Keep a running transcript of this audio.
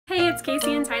it's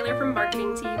Casey and Tyler from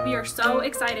Marketing Team. We are so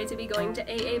excited to be going to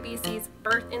AABC's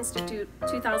Birth Institute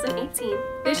 2018.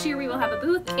 This year we will have a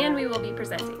booth and we will be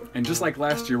presenting. And just like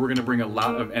last year, we're going to bring a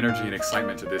lot of energy and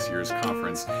excitement to this year's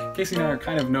conference. Casey and I are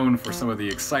kind of known for some of the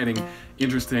exciting,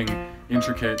 interesting,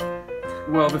 intricate,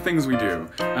 well, the things we do.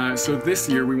 So this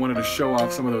year we wanted to show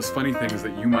off some of those funny things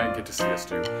that you might get to see us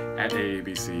do at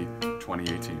AABC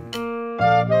 2018.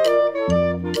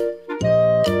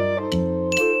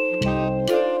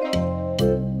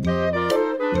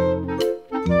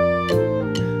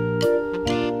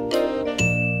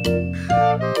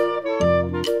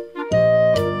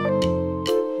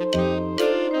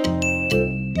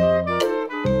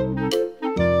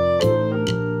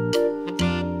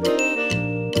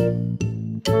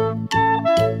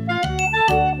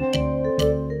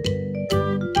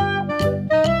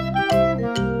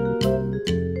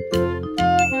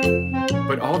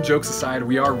 But all jokes aside,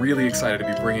 we are really excited to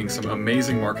be bringing some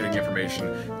amazing marketing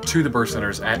information to the birth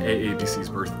centers at AABC's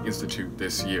Birth Institute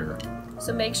this year.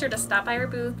 So make sure to stop by our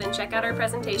booth and check out our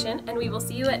presentation, and we will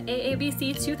see you at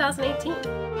AABC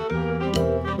 2018.